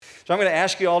So I'm going to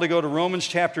ask you all to go to Romans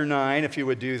chapter 9, if you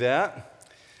would do that.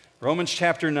 Romans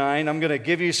chapter 9. I'm going to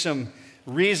give you some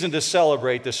reason to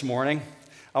celebrate this morning.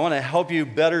 I want to help you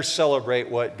better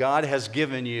celebrate what God has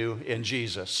given you in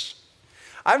Jesus.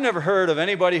 I've never heard of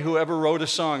anybody who ever wrote a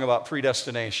song about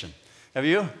predestination. Have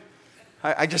you?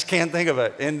 I just can't think of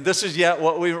it. And this is yet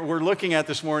what we're looking at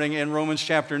this morning in Romans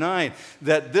chapter 9,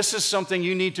 that this is something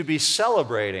you need to be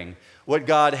celebrating, what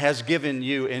God has given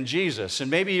you in Jesus. And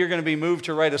maybe you're going to be moved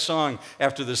to write a song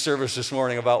after the service this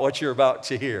morning about what you're about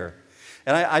to hear.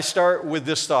 And I start with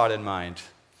this thought in mind.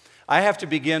 I have to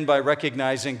begin by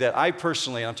recognizing that I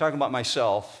personally, and I'm talking about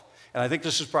myself, and I think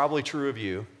this is probably true of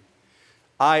you,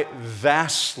 I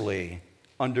vastly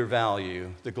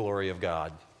undervalue the glory of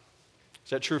God. Is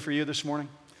that true for you this morning?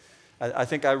 I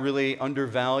think I really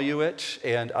undervalue it,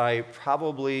 and I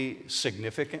probably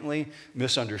significantly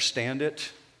misunderstand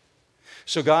it.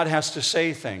 So God has to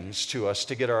say things to us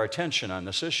to get our attention on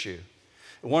this issue.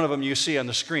 One of them you see on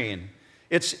the screen.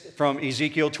 It's from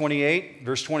Ezekiel 28,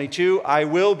 verse 22, I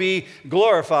will be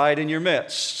glorified in your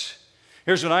midst.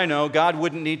 Here's what I know, God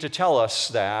wouldn't need to tell us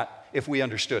that if we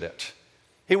understood it.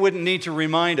 He wouldn't need to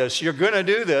remind us, you're going to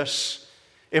do this,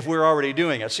 if we're already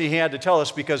doing it. See, he had to tell us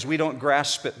because we don't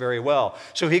grasp it very well.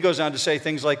 So he goes on to say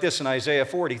things like this in Isaiah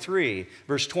 43,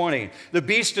 verse 20. The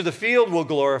beasts of the field will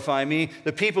glorify me.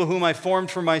 The people whom I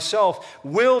formed for myself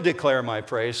will declare my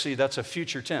praise. See, that's a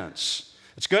future tense.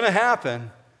 It's going to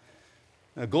happen.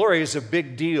 Now, glory is a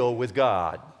big deal with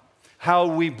God. How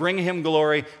we bring him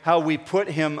glory, how we put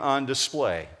him on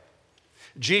display.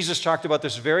 Jesus talked about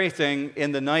this very thing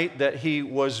in the night that he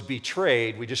was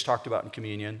betrayed. We just talked about in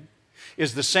communion.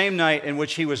 Is the same night in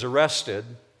which he was arrested.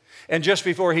 And just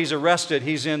before he's arrested,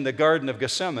 he's in the Garden of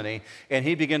Gethsemane, and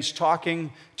he begins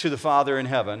talking to the Father in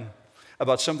heaven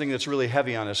about something that's really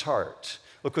heavy on his heart.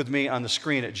 Look with me on the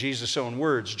screen at Jesus' own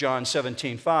words, John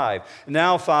 17:5.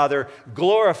 Now, Father,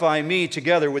 glorify me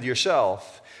together with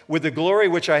yourself, with the glory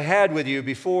which I had with you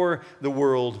before the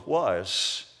world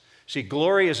was. See,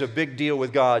 glory is a big deal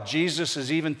with God. Jesus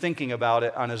is even thinking about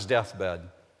it on his deathbed.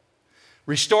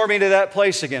 Restore me to that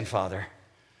place again, Father,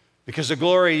 because the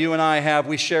glory you and I have,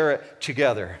 we share it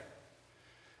together.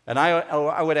 And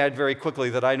I would add very quickly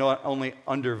that I not only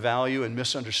undervalue and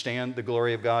misunderstand the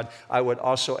glory of God, I would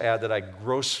also add that I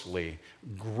grossly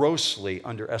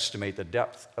underestimate the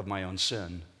depth of my own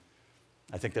sin.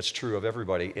 I think that's true of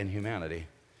everybody in humanity.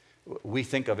 We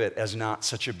think of it as not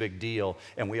such a big deal,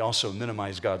 and we also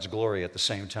minimize God's glory at the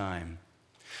same time.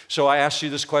 So I asked you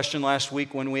this question last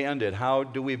week when we ended. How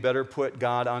do we better put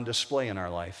God on display in our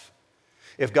life?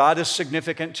 If God is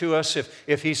significant to us,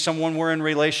 if he's someone we're in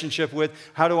relationship with,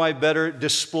 how do I better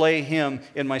display him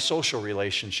in my social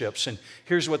relationships? And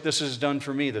here's what this has done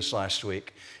for me this last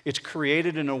week. It's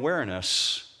created an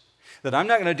awareness that I'm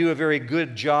not going to do a very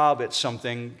good job at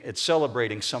something, at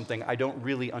celebrating something I don't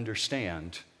really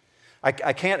understand.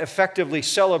 I can't effectively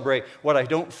celebrate what I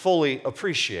don't fully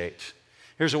appreciate.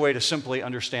 Here's a way to simply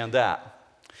understand that.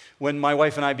 When my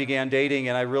wife and I began dating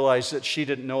and I realized that she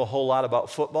didn't know a whole lot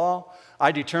about football,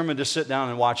 I determined to sit down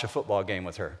and watch a football game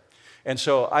with her. And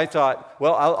so I thought,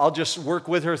 well, I'll just work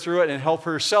with her through it and help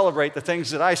her celebrate the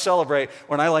things that I celebrate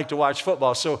when I like to watch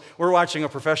football. So we're watching a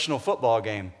professional football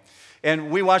game.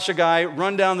 And we watch a guy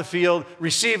run down the field,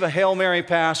 receive a Hail Mary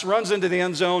pass, runs into the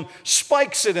end zone,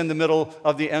 spikes it in the middle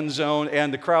of the end zone,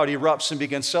 and the crowd erupts and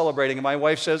begins celebrating. And my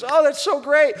wife says, oh, that's so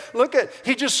great. Look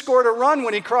he just scored a run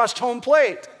when he crossed home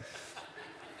plate.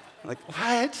 I'm like,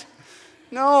 what?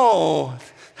 No,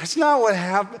 that's not what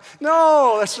happened.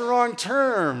 No, that's the wrong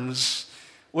terms.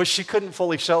 Well, she couldn't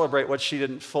fully celebrate what she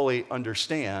didn't fully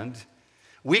understand.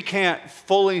 We can't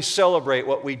fully celebrate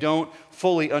what we don't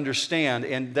fully understand,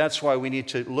 and that's why we need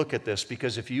to look at this,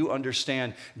 because if you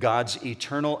understand God's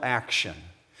eternal action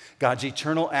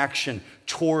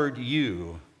toward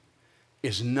you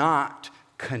is not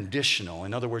conditional.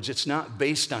 In other words, it's not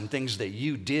based on things that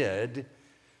you did,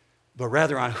 but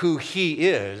rather on who he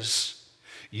is,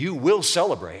 you will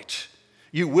celebrate.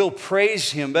 You will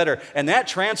praise him better, and that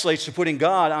translates to putting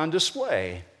God on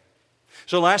display.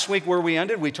 So last week where we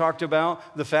ended, we talked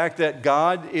about the fact that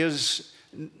God is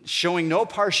showing no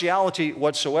partiality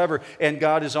whatsoever, and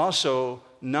God is also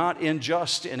not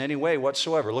unjust in any way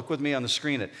whatsoever. Look with me on the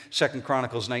screen at 2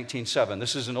 Chronicles 19:7.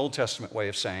 This is an Old Testament way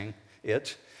of saying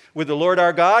it. With the Lord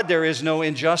our God, there is no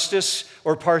injustice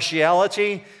or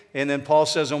partiality. And then Paul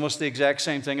says almost the exact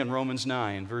same thing in Romans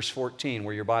 9, verse 14,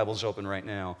 where your Bible's open right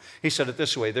now. He said it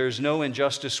this way, there is no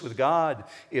injustice with God,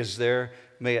 is there?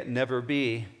 May it never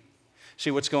be. See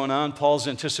what's going on? Paul's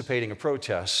anticipating a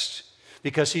protest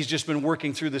because he's just been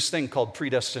working through this thing called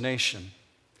predestination.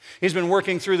 He's been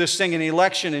working through this thing in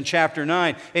election in chapter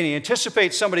 9, and he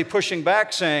anticipates somebody pushing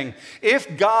back saying,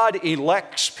 if God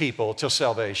elects people to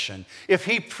salvation, if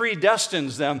he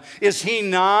predestines them, is he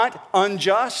not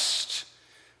unjust?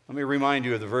 Let me remind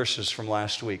you of the verses from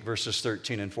last week, verses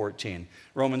 13 and 14.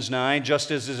 Romans 9, just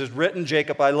as it is written,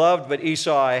 Jacob I loved, but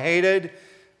Esau I hated.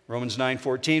 Romans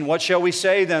 9:14, what shall we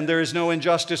say then? There is no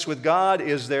injustice with God,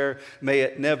 is there? May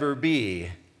it never be.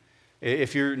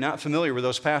 If you're not familiar with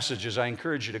those passages, I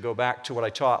encourage you to go back to what I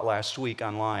taught last week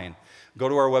online. Go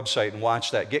to our website and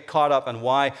watch that. Get caught up on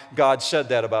why God said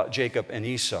that about Jacob and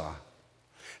Esau.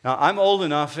 Now, I'm old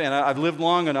enough and I've lived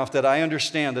long enough that I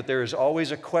understand that there is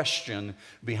always a question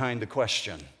behind the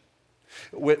question.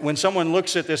 When someone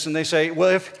looks at this and they say, well,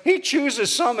 if he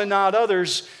chooses some and not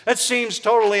others, that seems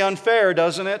totally unfair,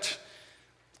 doesn't it?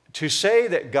 To say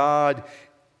that God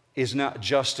is not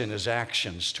just in his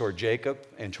actions toward Jacob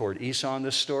and toward Esau in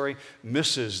this story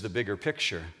misses the bigger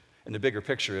picture. And the bigger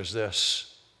picture is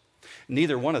this.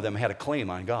 Neither one of them had a claim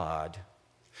on God.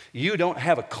 You don't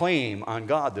have a claim on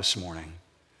God this morning.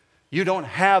 You don't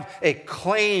have a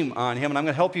claim on him, and I'm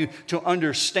going to help you to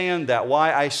understand that,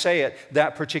 why I say it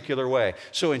that particular way.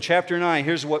 So in chapter 9,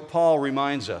 here's what Paul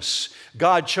reminds us.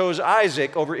 God chose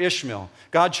Isaac over Ishmael.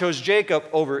 God chose Jacob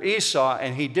over Esau,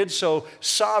 and he did so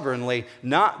sovereignly,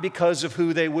 not because of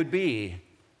who they would be,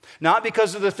 not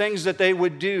because of the things that they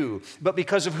would do, but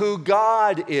because of who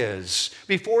God is.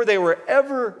 Before they were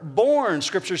ever born,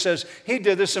 Scripture says, he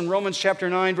did this in Romans chapter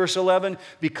 9, verse 11,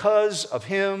 because of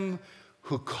him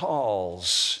who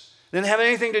calls. It didn't have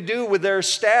anything to do with their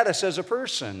status as a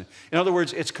person. In other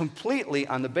words, it's completely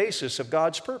on the basis of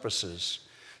God's purposes.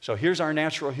 So here's our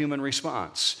natural human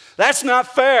response. That's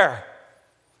not fair.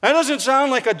 That doesn't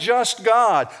sound like a just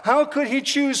God. How could he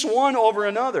choose one over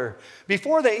another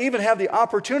before they even have the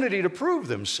opportunity to prove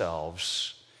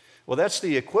themselves? Well, that's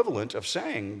the equivalent of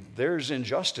saying there's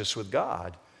injustice with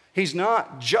God. He's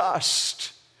not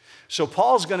just. So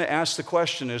Paul's going to ask the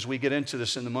question as we get into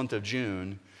this in the month of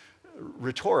June,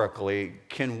 rhetorically,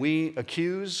 can we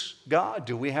accuse God?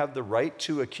 Do we have the right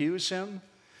to accuse him?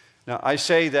 Now, I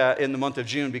say that in the month of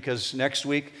June because next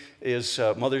week is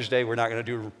Mother's Day. We're not going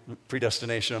to do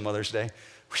predestination on Mother's Day,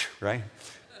 right?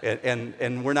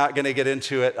 And we're not going to get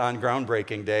into it on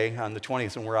groundbreaking day on the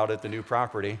 20th when we're out at the new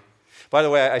property. By the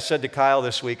way, I said to Kyle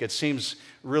this week, it seems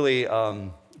really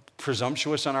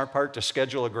presumptuous on our part to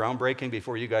schedule a groundbreaking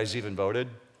before you guys even voted.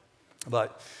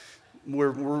 But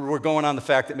we're going on the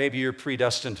fact that maybe you're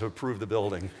predestined to approve the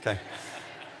building, okay?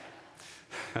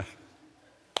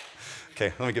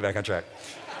 Okay, let me get back on track.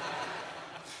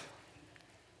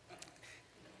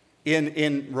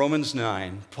 In Romans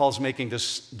 9, Paul's making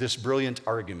this brilliant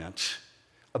argument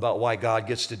about why God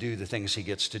gets to do the things he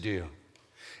gets to do.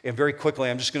 And very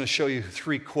quickly, I'm just going to show you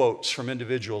 3 quotes from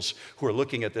individuals who are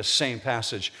looking at this same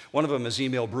passage. One of them is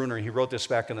Emil Brunner. He wrote this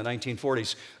back in the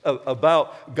 1940s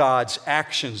about God's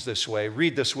actions this way.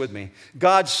 Read this with me.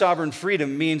 God's sovereign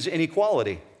freedom means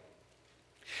inequality.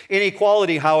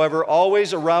 Inequality, however,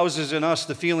 always arouses in us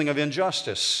the feeling of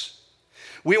injustice.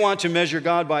 We want to measure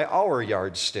God by our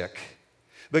yardstick,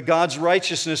 but God's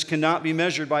righteousness cannot be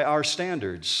measured by our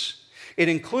standards. It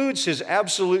includes his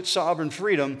absolute sovereign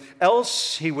freedom,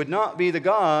 else he would not be the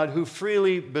God who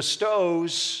freely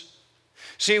bestows.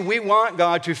 See, we want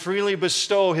God to freely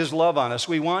bestow his love on us.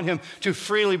 We want him to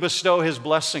freely bestow his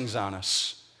blessings on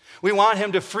us. We want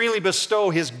him to freely bestow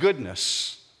his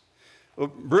goodness.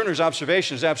 Brunner's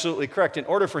observation is absolutely correct. In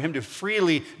order for him to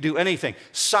freely do anything,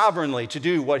 sovereignly to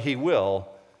do what he will,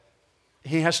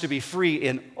 he has to be free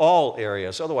in all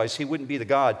areas. Otherwise, he wouldn't be the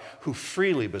God who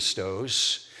freely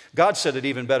bestows. God said it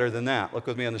even better than that. Look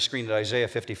with me on the screen at Isaiah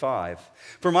 55.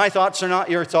 For my thoughts are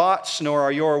not your thoughts, nor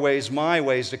are your ways my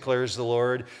ways, declares the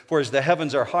Lord. For as the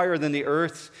heavens are higher than the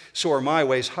earth, so are my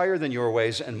ways higher than your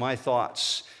ways, and my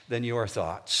thoughts than your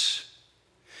thoughts.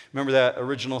 Remember that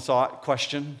original thought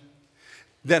question?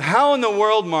 That how in the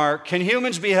world, Mark, can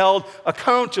humans be held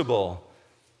accountable?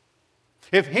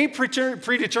 If he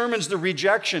predetermines the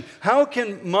rejection, how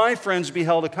can my friends be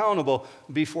held accountable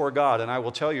before God? And I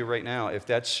will tell you right now, if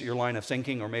that's your line of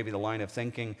thinking or maybe the line of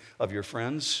thinking of your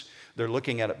friends, they're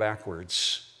looking at it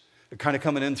backwards. They're kind of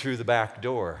coming in through the back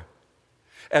door,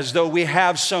 as though we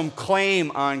have some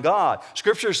claim on God.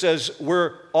 Scripture says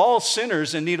we're all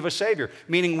sinners in need of a Savior,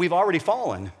 meaning we've already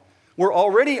fallen. We're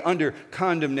already under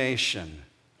condemnation.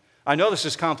 I know this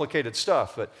is complicated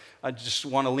stuff, but I just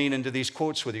want to lean into these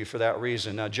quotes with you for that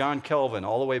reason. Now, John Calvin,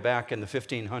 all the way back in the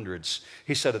 1500s,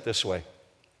 he said it this way.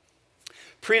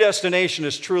 Predestination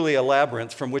is truly a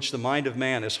labyrinth from which the mind of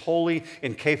man is wholly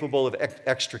incapable of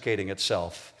extricating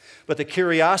itself. But the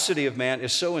curiosity of man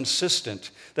is so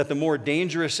insistent that the more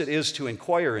dangerous it is to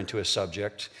inquire into a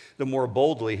subject, the more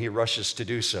boldly he rushes to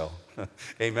do so.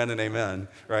 Amen and amen,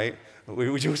 right?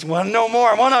 We just want to know more.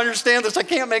 I want to understand this. I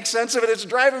can't make sense of it. It's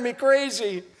driving me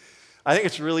crazy. I think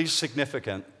it's really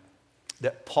significant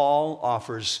that Paul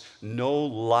offers no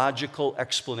logical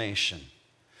explanation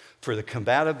for the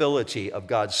compatibility of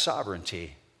God's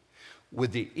sovereignty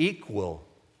with the equal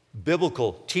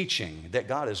biblical teaching that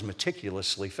God is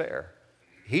meticulously fair.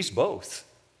 He's both.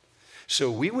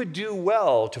 So we would do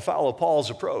well to follow Paul's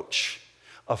approach.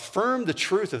 Affirm the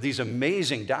truth of these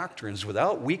amazing doctrines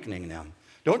without weakening them.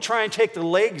 Don't try and take the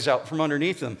legs out from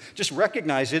underneath them. Just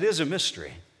recognize it is a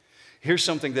mystery. Here's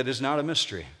something that is not a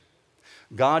mystery.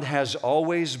 God has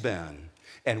always been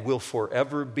and will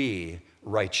forever be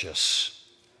righteous.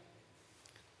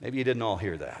 Maybe you didn't all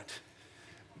hear that.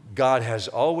 God has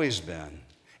always been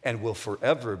and will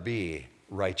forever be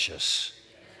righteous.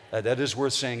 That is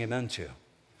worth saying amen to.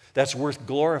 That's worth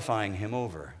glorifying him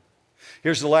over.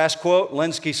 Here's the last quote.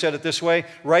 Lenski said it this way: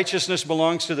 righteousness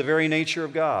belongs to the very nature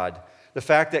of God. The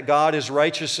fact that God is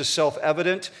righteous is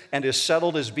self-evident and is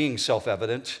settled as being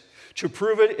self-evident. To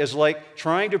prove it is like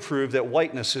trying to prove that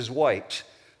whiteness is white,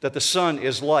 that the sun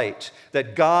is light,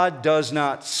 that God does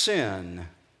not sin.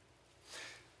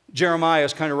 Jeremiah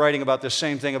is kind of writing about the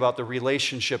same thing about the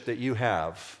relationship that you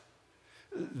have.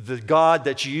 The God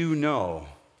that you know,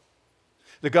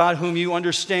 the God whom you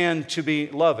understand to be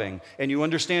loving, and you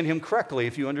understand him correctly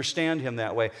if you understand him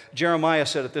that way. Jeremiah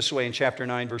said it this way in chapter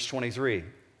 9, verse 23.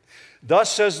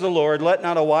 Thus says the Lord, let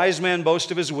not a wise man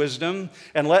boast of his wisdom,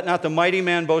 and let not the mighty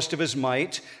man boast of his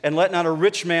might, and let not a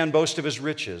rich man boast of his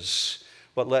riches,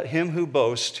 but let him who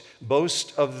boasts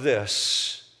boast of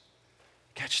this.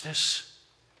 Catch this.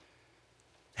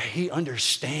 That he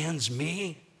understands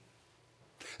me,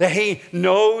 that he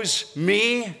knows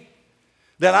me,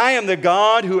 that I am the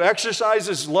God who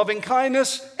exercises loving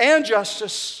kindness and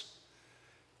justice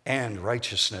and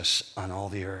righteousness on all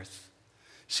the earth.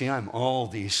 See, I'm all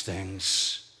these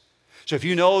things. So if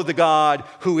you know the God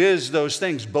who is those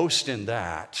things, boast in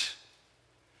that.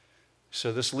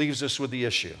 So this leaves us with the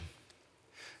issue.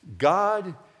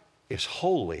 God is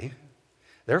holy,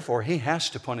 therefore he has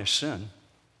to punish sin.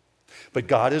 But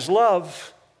God is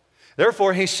love,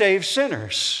 therefore he saves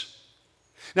sinners.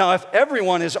 Now, if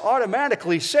everyone is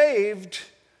automatically saved,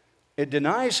 it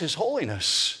denies his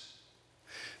holiness.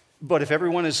 But if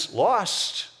everyone is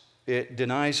lost, it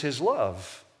denies his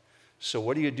love. So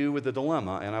what do you do with the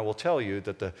dilemma? And I will tell you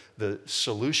that the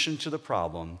solution to the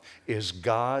problem is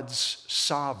God's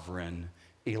sovereign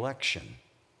election.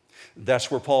 That's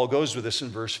where Paul goes with this in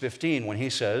verse 15 when he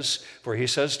says, for he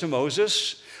says to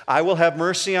Moses, I will have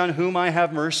mercy on whom I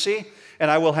have mercy,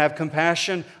 and I will have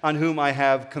compassion on whom I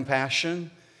have compassion.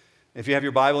 If you have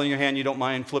your Bible in your hand, you don't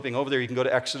mind flipping over there, you can go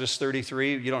to Exodus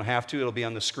 33. You don't have to, it'll be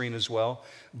on the screen as well.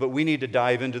 But we need to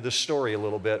dive into the story a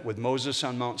little bit with Moses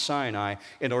on Mount Sinai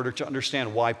in order to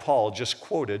understand why Paul just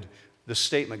quoted the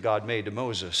statement God made to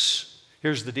Moses.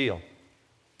 Here's the deal.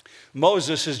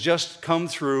 Moses has just come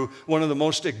through one of the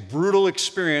most brutal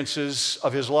experiences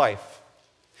of his life.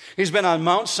 He's been on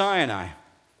Mount Sinai.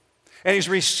 And he's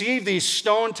received these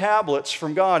stone tablets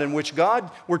from God in which God,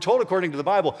 we're told according to the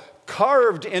Bible,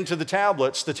 carved into the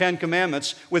tablets the Ten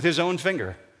Commandments with his own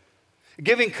finger.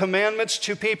 Giving commandments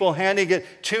to people, handing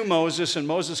it to Moses, and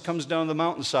Moses comes down the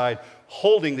mountainside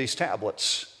holding these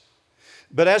tablets.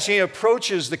 But as he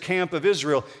approaches the camp of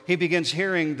Israel, he begins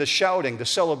hearing the shouting, the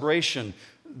celebration,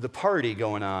 the party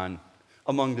going on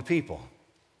among the people.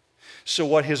 So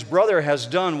what his brother has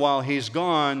done while he's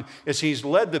gone is he's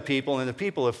led the people, and the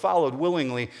people have followed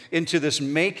willingly into this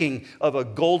making of a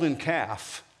golden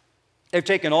calf. They've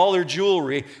taken all their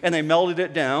jewelry and they melted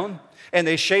it down, and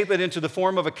they shape it into the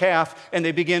form of a calf, and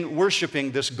they begin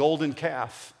worshiping this golden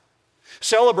calf,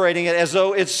 celebrating it as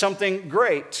though it's something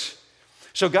great.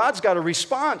 So God's got a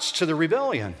response to the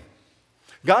rebellion.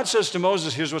 God says to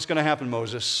Moses, here's what's going to happen,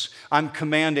 Moses. I'm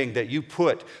commanding that you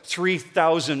put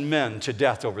 3,000 men to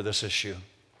death over this issue.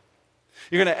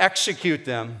 You're going to execute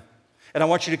them, and I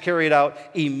want you to carry it out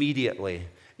immediately.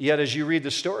 Yet as you read the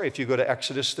story, if you go to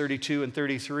Exodus 32 and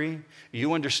 33,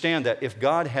 you understand that if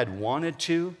God had wanted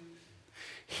to,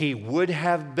 he would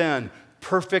have been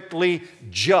perfectly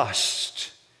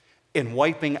just in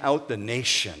wiping out the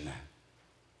nation.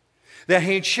 That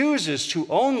he chooses to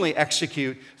only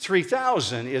execute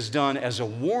 3,000 is done as a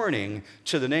warning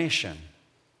to the nation.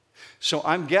 So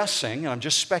I'm guessing, and I'm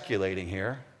just speculating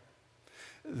here,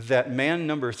 that man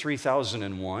number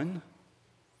 3001,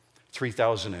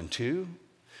 3002,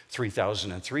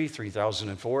 3003,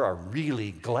 3004 are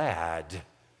really glad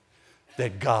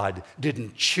that God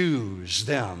didn't choose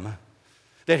them,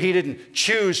 that he didn't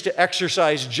choose to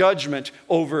exercise judgment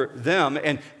over them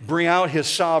and bring out his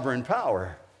sovereign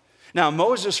power. Now,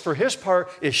 Moses, for his part,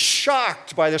 is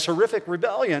shocked by this horrific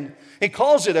rebellion. He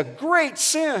calls it a great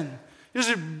sin. This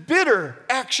is a bitter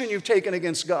action you've taken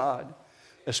against God,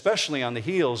 especially on the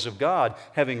heels of God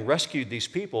having rescued these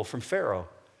people from Pharaoh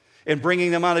and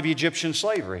bringing them out of Egyptian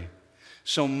slavery.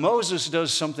 So Moses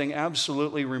does something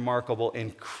absolutely remarkable,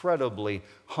 incredibly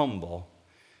humble,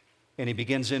 and he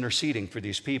begins interceding for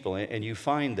these people. And you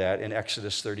find that in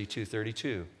Exodus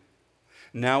 32:32.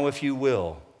 Now, if you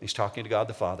will, he's talking to God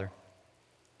the Father,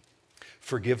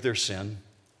 forgive their sin.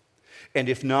 And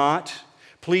if not,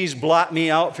 please blot me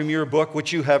out from your book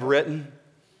which you have written.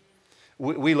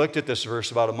 We looked at this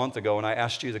verse about a month ago, and I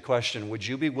asked you the question, would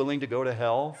you be willing to go to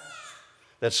hell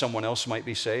that someone else might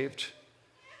be saved?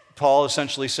 Paul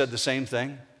essentially said the same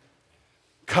thing.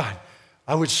 God,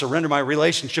 I would surrender my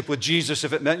relationship with Jesus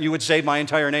if it meant you would save my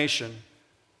entire nation.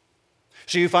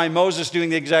 So you find Moses doing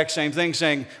the exact same thing,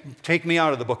 saying, take me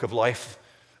out of the book of life.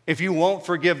 If you won't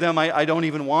forgive them, I don't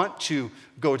even want to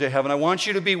go to heaven. I want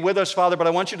you to be with us, Father, but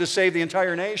I want you to save the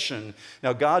entire nation.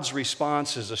 Now, God's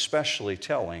response is especially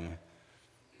telling.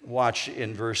 Watch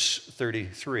in verse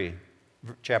 33,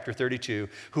 chapter 32.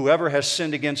 Whoever has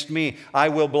sinned against me, I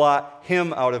will blot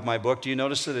him out of my book. Do you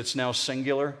notice that it's now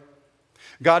singular?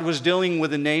 God was dealing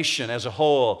with a nation as a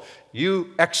whole.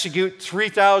 You execute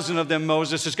 3,000 of them,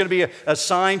 Moses. It's going to be a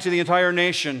sign to the entire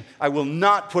nation. I will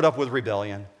not put up with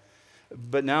rebellion.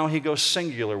 But now he goes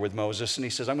singular with Moses, and he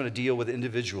says, I'm going to deal with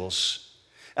individuals.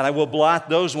 And I will blot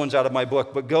those ones out of my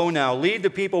book. But go now, lead the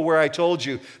people where I told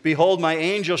you. Behold, my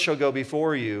angel shall go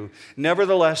before you.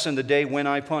 Nevertheless, in the day when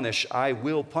I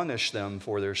will punish them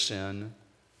for their sin.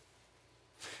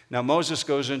 Now, Moses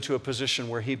goes into a position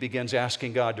where he begins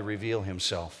asking God to reveal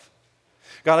himself.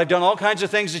 God, I've done all kinds of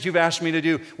things that you've asked me to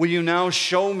do. Will you now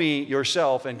show me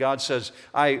yourself? And God says,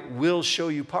 I will show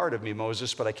you part of me,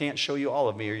 Moses, but I can't show you all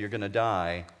of me or you're going to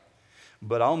die.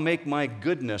 But I'll make my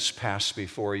goodness pass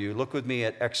before you. Look with me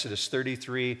at Exodus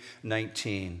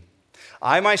 33:19.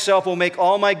 I myself will make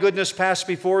all my goodness pass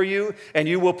before you, and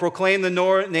you will proclaim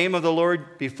the name of the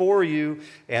Lord before you,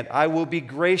 and I will be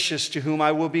gracious to whom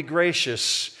I will be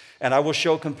gracious, and I will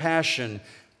show compassion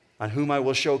on whom I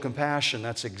will show compassion.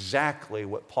 That's exactly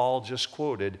what Paul just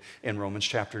quoted in Romans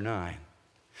chapter 9.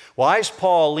 Why is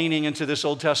Paul leaning into this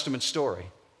Old Testament story?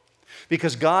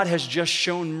 Because God has just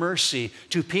shown mercy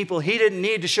to people he didn't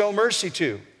need to show mercy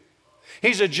to.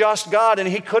 He's a just God, and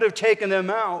he could have taken them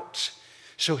out.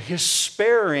 So his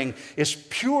sparing is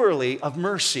purely of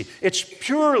mercy. It's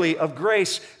purely of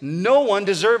grace. No one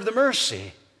deserved the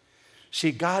mercy.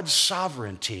 See, God's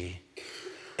sovereignty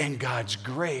and God's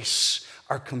grace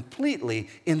are completely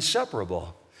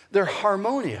inseparable. They're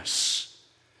harmonious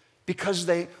because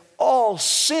they all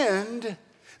sinned.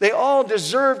 They all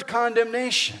deserved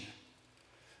condemnation.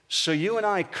 So you and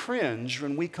I cringe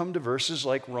when we come to verses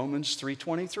like Romans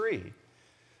 3:23.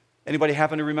 Anybody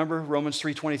happen to remember Romans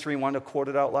 3:23 and want to quote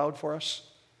it out loud for us?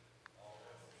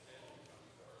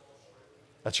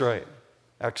 That's right.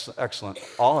 Excellent.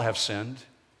 All have sinned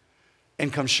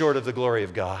and come short of the glory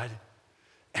of God.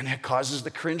 And that causes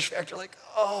the cringe factor, like,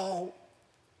 oh,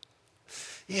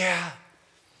 yeah.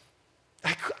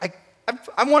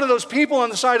 I'm one of those people on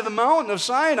the side of the mountain of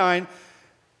Sinai.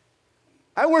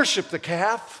 I worship the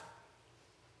calf.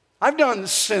 I've done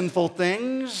sinful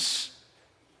things.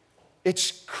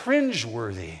 It's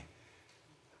cringeworthy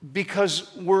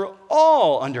because we're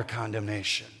all under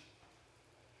condemnation.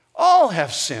 All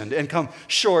have sinned and come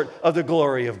short of the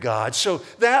glory of God. So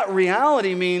that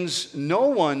reality means no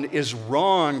one is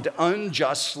wronged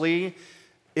unjustly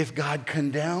if God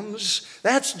condemns.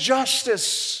 That's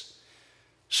justice.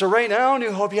 So right now,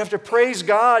 New Hope, you have to praise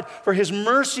God for his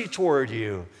mercy toward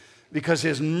you, because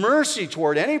his mercy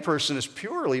toward any person is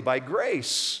purely by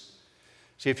grace.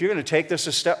 See, if you're going to take this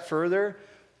a step further,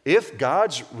 if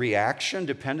God's reaction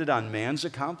depended on man's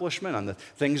accomplishment, on the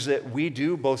things that we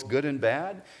do, both good and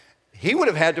bad, he would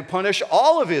have had to punish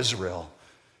all of Israel.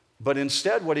 But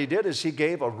instead, what he did is he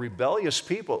gave a rebellious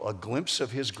people a glimpse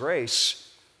of his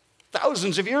grace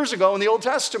thousands of years ago in the Old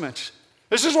Testament.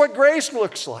 This is what grace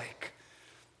looks like.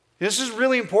 This is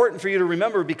really important for you to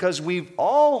remember because we've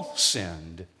all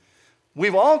sinned.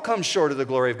 We've all come short of the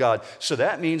glory of God. So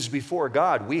that means before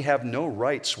God, we have no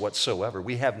rights whatsoever.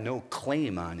 We have no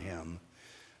claim on him.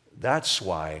 That's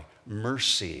why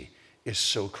mercy is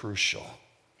so crucial.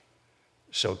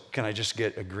 So can I just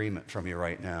get agreement from you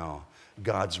right now?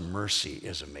 God's mercy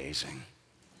is amazing.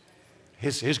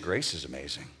 His grace is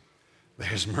amazing. But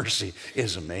his mercy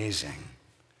is amazing.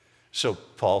 So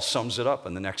Paul sums it up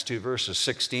in the next two verses,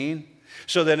 16.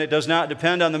 So then it does not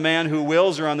depend on the man who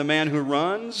wills or on the man who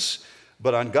runs,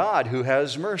 but on God who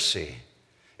has mercy.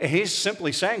 And he's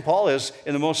simply saying, Paul is,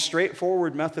 in the most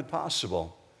straightforward method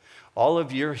possible, all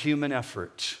of your human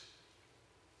effort,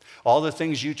 all the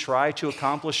things you try to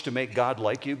accomplish to make God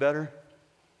like you better,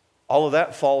 all of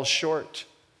that falls short.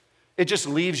 It just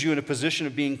leaves you in a position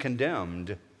of being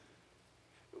condemned.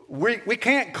 We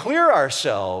can't clear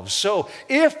ourselves. So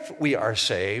if we are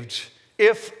saved,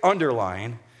 if,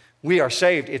 underline, we are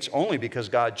saved, it's only because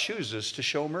God chooses to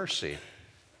show mercy.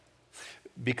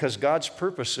 Because God's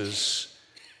purposes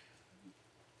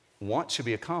want to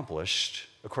be accomplished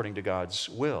according to God's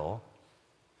will.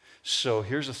 So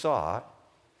here's a thought.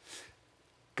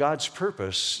 God's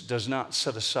purpose does not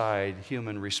set aside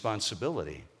human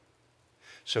responsibility.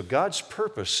 So God's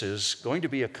purpose is going to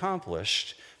be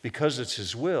accomplished because it's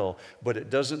His will, but it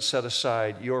doesn't set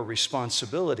aside your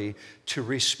responsibility to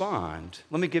respond.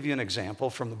 Let me give you an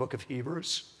example from the book of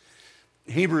Hebrews.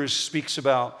 Hebrews speaks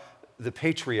about the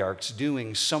patriarchs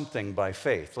doing something by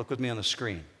faith. Look with me on the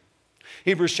screen.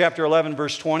 Hebrews chapter 11,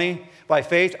 verse 20. By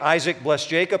faith, Isaac blessed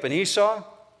Jacob and Esau,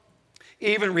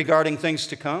 even regarding things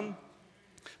to come.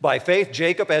 By faith,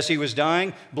 Jacob, as he was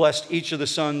dying, blessed each of the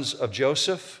sons of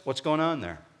Joseph. What's going on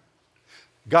there?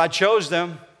 God chose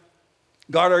them.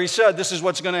 God already said this is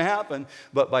what's going to happen.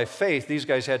 But by faith, these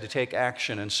guys had to take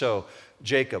action. And so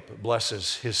Jacob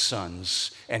blesses his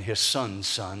sons and his sons'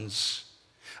 sons.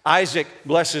 Isaac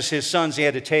blesses his sons. He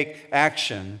had to take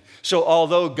action. So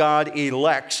although God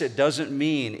elects, it doesn't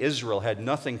mean Israel had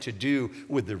nothing to do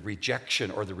with the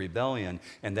rejection or the rebellion.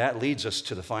 And that leads us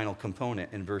to the final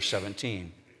component in verse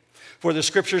 17. For the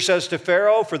scripture says to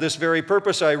Pharaoh, for this very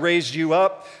purpose I raised you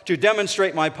up, to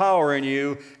demonstrate my power in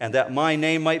you, and that my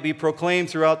name might be proclaimed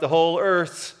throughout the whole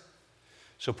earth.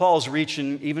 So Paul's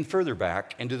reaching even further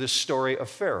back into this story of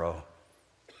Pharaoh.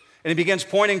 And he begins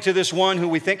pointing to this one who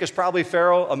we think is probably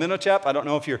Pharaoh Amenhotep. I don't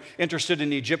know if you're interested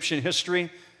in Egyptian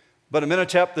history, but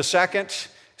Amenhotep II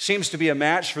seems to be a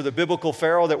match for the biblical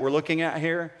Pharaoh that we're looking at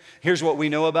here. Here's what we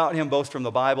know about him, both from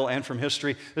the Bible and from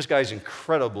history. This guy's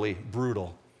incredibly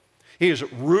brutal. He is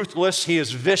ruthless. He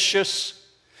is vicious.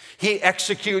 He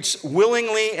executes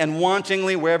willingly and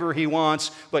wantingly wherever he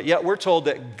wants, but yet we're told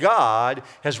that God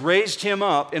has raised him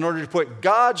up in order to put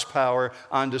God's power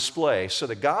on display. So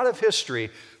the God of history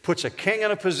puts a king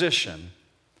in a position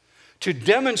to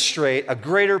demonstrate a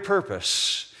greater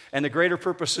purpose. And the greater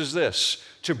purpose is this,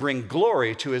 to bring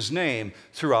glory to his name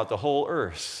throughout the whole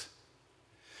earth.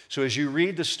 So as you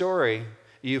read the story,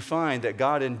 you find that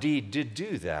God indeed did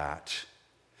do that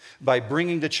by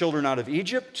bringing the children out of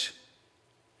Egypt,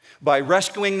 by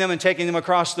rescuing them and taking them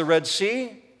across the Red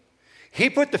Sea. He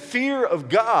put the fear of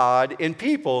God in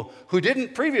people who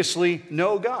didn't previously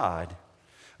know God.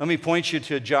 Let me point you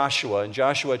to Joshua. In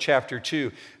Joshua chapter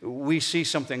 2, we see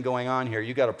something going on here.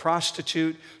 You got a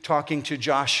prostitute talking to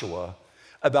Joshua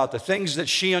about the things that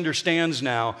she understands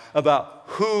now about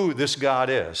who this God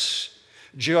is.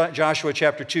 Joshua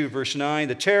chapter 2, verse 9,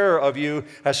 the terror of you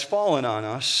has fallen on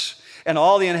us, and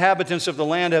all the inhabitants of the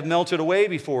land have melted away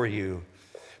before you.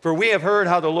 For we have heard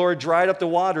how the Lord dried up the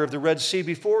water of the Red Sea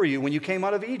before you when you came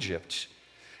out of Egypt.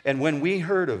 And when we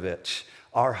heard of it,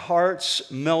 our hearts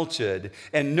melted,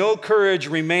 and no courage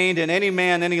remained in any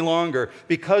man any longer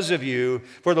because of you.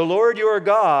 For the Lord your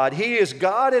God, He is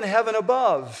God in heaven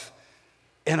above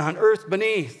and on earth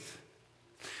beneath.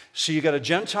 So you got a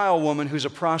Gentile woman who's a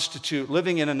prostitute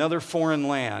living in another foreign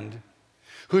land,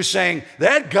 who's saying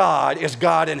that God is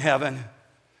God in heaven,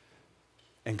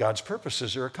 and God's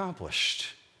purposes are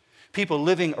accomplished. People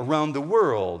living around the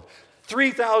world,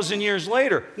 3,000 years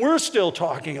later, we're still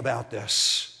talking about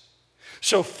this.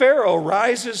 So Pharaoh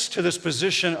rises to this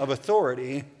position of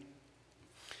authority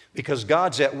because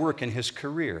God's at work in his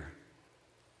career.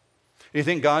 Do you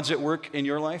think God's at work in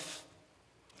your life?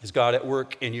 Is God at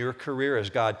work in your career? Has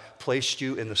God placed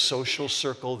you in the social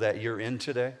circle that you're in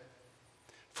today?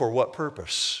 For what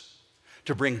purpose?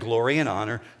 To bring glory and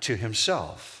honor to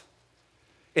himself.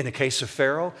 In the case of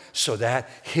Pharaoh, so that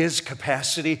his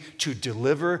capacity to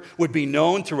deliver would be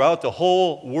known throughout the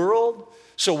whole world.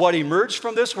 So what emerged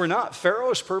from this were not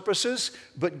Pharaoh's purposes,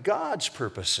 but God's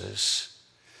purposes.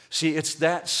 See, it's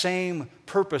that same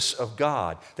purpose of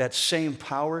God, that same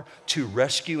power to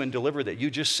rescue and deliver that you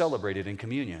just celebrated in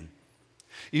communion.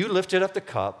 You lifted up the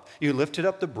cup, you lifted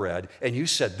up the bread, and you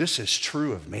said, this is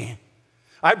true of me.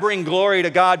 I bring glory to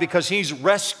God because He's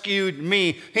rescued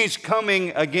me. He's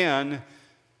coming again.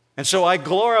 And so I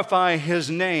glorify His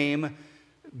name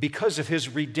because of His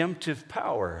redemptive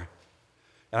power.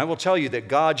 And I will tell you that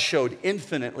God showed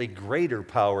infinitely greater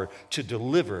power to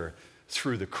deliver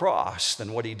through the cross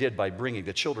than what he did by bringing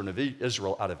the children of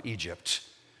Israel out of Egypt.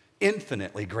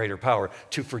 Infinitely greater power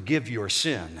to forgive your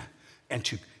sin and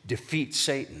to defeat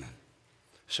Satan.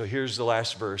 So here's the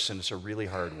last verse, and it's a really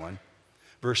hard one.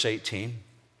 Verse 18.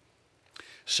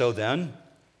 So then,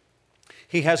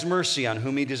 he has mercy on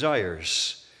whom he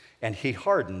desires, and he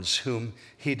hardens whom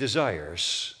he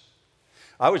desires.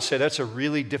 I would say that's a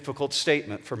really difficult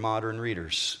statement for modern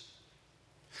readers.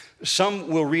 Some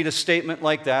will read a statement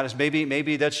like that as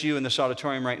maybe that's you in this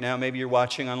auditorium right now. Maybe you're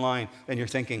watching online and you're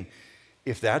thinking,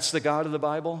 if that's the God of the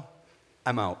Bible,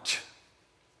 I'm out.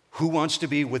 Who wants to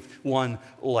be with one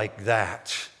like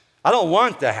that? I don't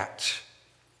want that.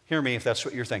 Hear me if that's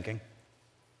what you're thinking.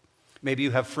 Maybe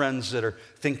you have friends that are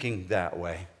thinking that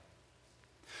way.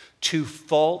 To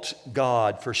fault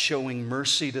God for showing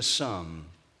mercy to some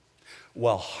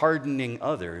while hardening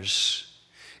others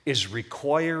is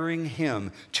requiring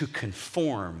him to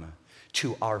conform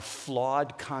to our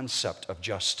flawed concept of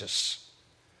justice.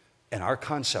 And our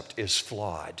concept is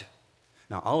flawed.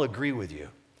 Now, I'll agree with you.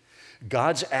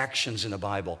 God's actions in the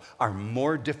Bible are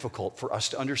more difficult for us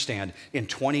to understand in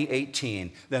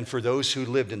 2018 than for those who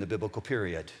lived in the biblical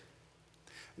period.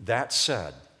 That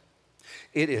said,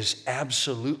 it is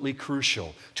absolutely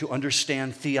crucial to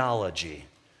understand theology,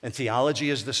 and theology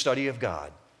is the study of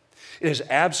God. It is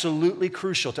absolutely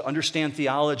crucial to understand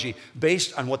theology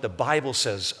based on what the Bible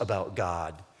says about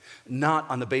God, not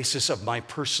on the basis of my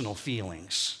personal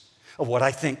feelings, of what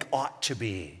I think ought to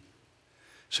be.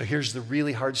 So here's the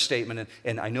really hard statement,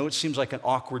 and I know it seems like an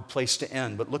awkward place to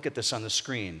end, but look at this on the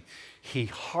screen. He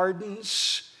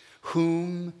hardens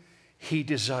whom he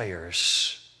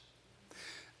desires.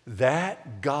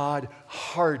 That God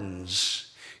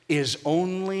hardens is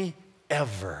only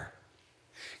ever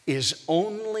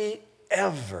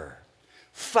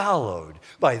followed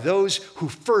by those who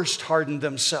first hardened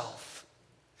themselves.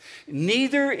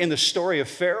 Neither in the story of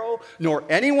Pharaoh nor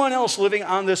anyone else living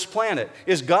on this planet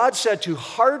is God said to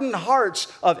harden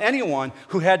hearts of anyone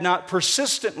who had not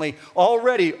persistently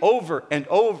already over and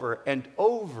over and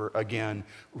over again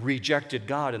rejected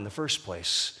God in the first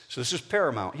place. So this is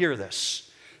paramount. Hear this.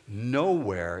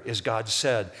 Nowhere is God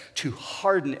said to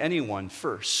harden anyone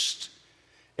first,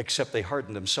 except they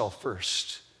hardened themselves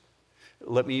first.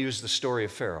 Let me use the story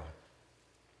of Pharaoh.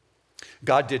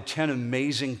 God did 10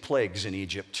 amazing plagues in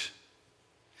Egypt.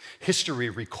 History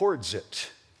records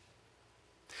it.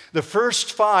 The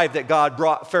first 5 that God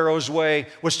brought Pharaoh's way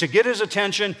was to get his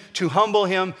attention, to humble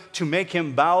him, to make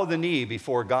him bow the knee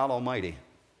before God Almighty.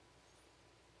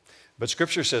 But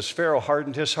Scripture says Pharaoh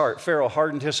hardened his heart. Pharaoh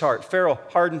hardened his heart. Pharaoh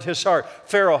hardened his heart.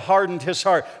 Pharaoh hardened his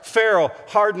heart. Pharaoh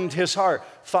hardened his heart.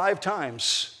 5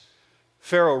 times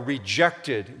Pharaoh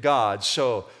rejected God.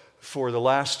 So for the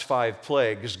last 5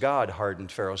 plagues, God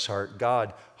hardened Pharaoh's heart.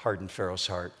 God hardened Pharaoh's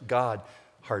heart. God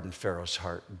hardened Pharaoh's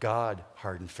heart. God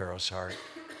hardened Pharaoh's heart.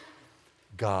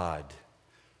 God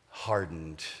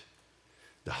hardened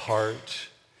the heart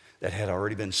that had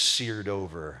already been seared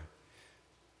over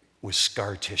with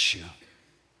scar tissue,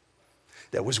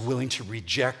 that was willing to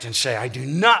reject and say, I do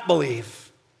not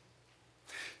believe.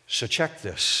 So check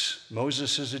this.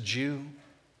 Moses is a Jew.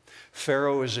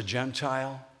 Pharaoh is a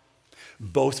Gentile.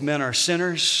 Both men are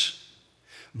sinners.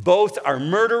 Both are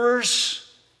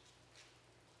murderers.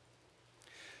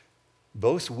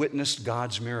 Both witnessed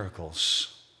God's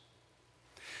miracles.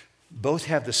 Both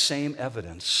have the same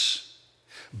evidence.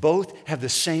 Both have the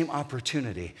same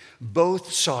opportunity.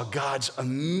 Both saw God's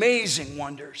amazing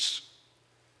wonders.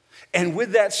 And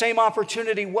with that same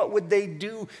opportunity, what would they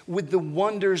do with the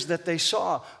wonders that they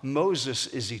saw? Moses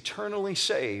is eternally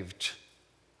saved.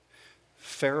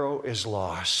 Pharaoh is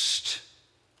lost.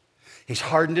 He's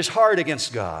hardened his heart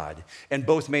against God, and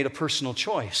both made a personal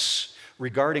choice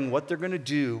regarding what they're going to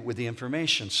do with the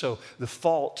information. So the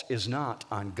fault is not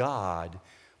on God,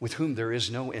 with whom there is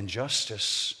no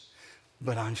injustice,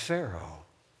 but on Pharaoh.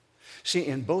 See,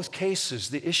 in both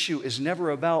cases, the issue is never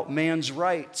about man's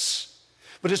rights,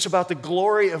 but it's about the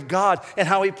glory of God and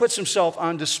how he puts himself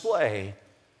on display.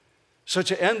 So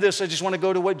to end this, I just want to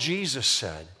go to what Jesus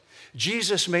said.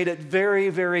 Jesus made it very,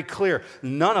 very clear.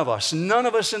 None of us in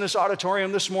this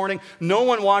auditorium this morning, no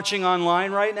one watching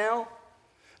online right now,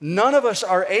 none of us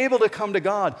are able to come to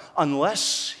God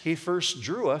unless he first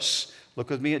drew us. Look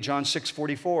with me at John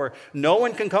 6:44. No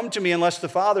one can come to me unless the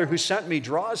Father who sent me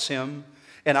draws him,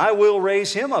 and I will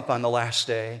raise him up on the last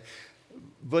day.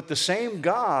 But the same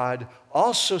God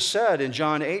also said in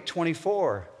John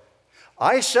 8:24,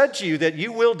 I said to you that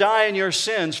you will die in your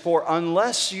sins, for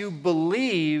unless you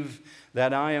believe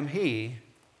that I am he,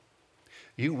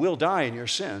 you will die in your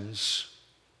sins.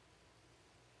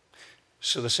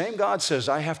 So the same God says,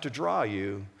 I have to draw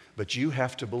you, But you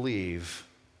have to believe.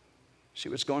 See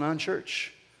what's going on,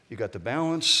 church? You got the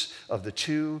balance of the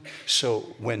two.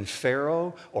 So when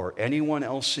Pharaoh or anyone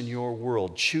else in your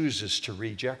world chooses to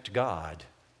reject God,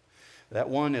 that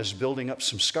one is building up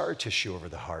some scar tissue over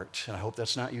the heart. And I hope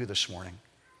that's not you this morning.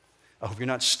 I hope you're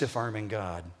not stiff-arming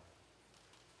God.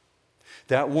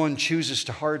 That one chooses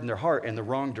to harden their heart in the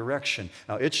wrong direction.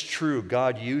 Now, it's true,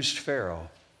 God used Pharaoh.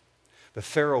 But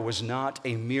Pharaoh was not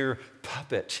a mere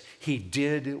puppet. He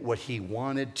did what he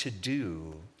wanted to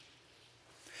do.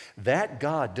 That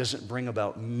God doesn't bring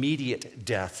about immediate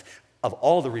death of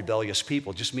all the rebellious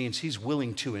people. It just means he's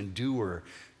willing to endure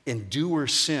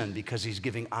sin because he's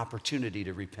giving opportunity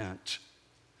to repent.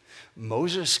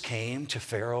 Moses came to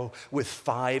Pharaoh with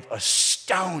 5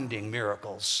 astounding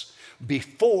miracles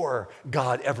before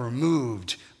God ever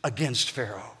moved against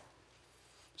Pharaoh.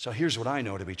 So here's what I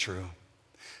know to be true.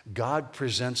 God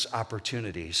presents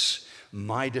opportunities.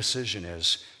 My decision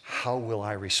is, how will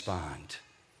I respond?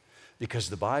 Because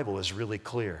the Bible is really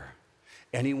clear.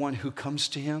 Anyone who comes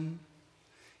to him,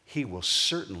 he will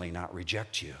certainly not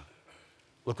reject you.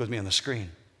 Look with me on the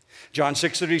screen. John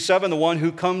 6:37, the one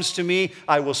who comes to me,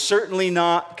 I will certainly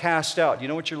not cast out. You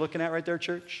know what you're looking at right there,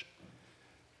 church?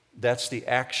 That's the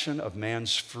action of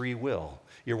man's free will.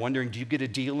 You're wondering, do you get a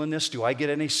deal in this? Do I get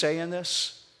any say in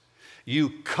this?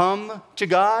 You come to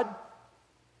God,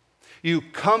 you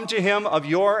come to him of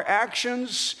your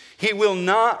actions, he will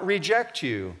not reject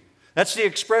you. That's the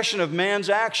expression of man's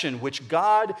action, which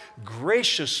God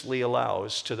graciously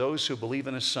allows to those who believe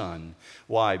in his Son.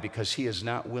 Why? Because he is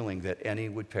not willing that any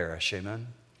would perish. Amen?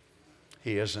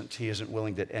 He isn't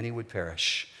willing that any would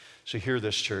perish. So hear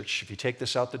this, church. If you take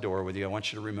this out the door with you, I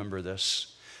want you to remember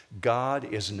this. God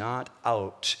is not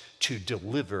out to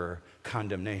deliver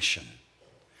condemnation.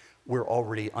 We're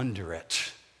already under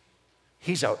it.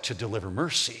 He's out to deliver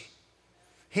mercy.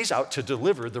 He's out to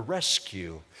deliver the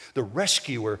rescue. The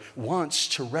rescuer wants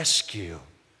to rescue.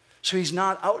 So he's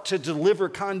not out to deliver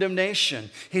condemnation.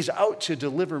 He's out to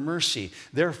deliver mercy.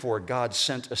 Therefore, God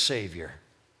sent a Savior.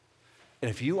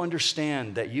 And if you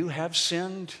understand that you have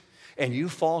sinned and you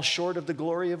fall short of the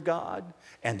glory of God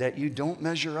and that you don't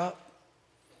measure up,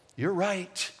 you're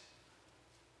right.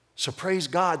 So praise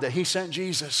God that he sent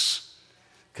Jesus,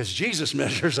 because Jesus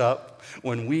measures up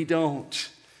when we don't.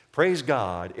 Praise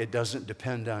God, it doesn't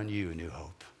depend on you, New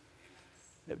Hope.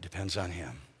 It depends on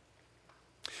him.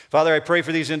 Father, I pray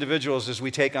for these individuals as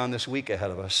we take on this week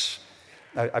ahead of us.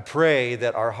 I pray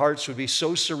that our hearts would be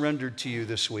so surrendered to you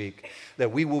this week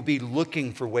that we will be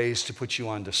looking for ways to put you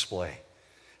on display.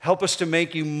 Help us to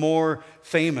make you more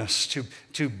famous,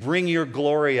 to bring your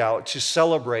glory out, to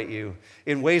celebrate you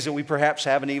in ways that we perhaps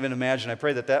haven't even imagined. I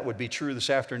pray that that would be true this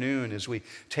afternoon as we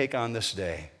take on this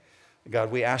day.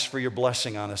 God, we ask for your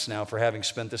blessing on us now for having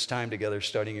spent this time together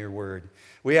studying your word.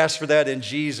 We ask for that in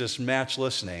Jesus'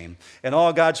 matchless name. And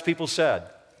all God's people said,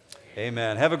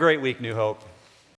 amen. Have a great week, New Hope.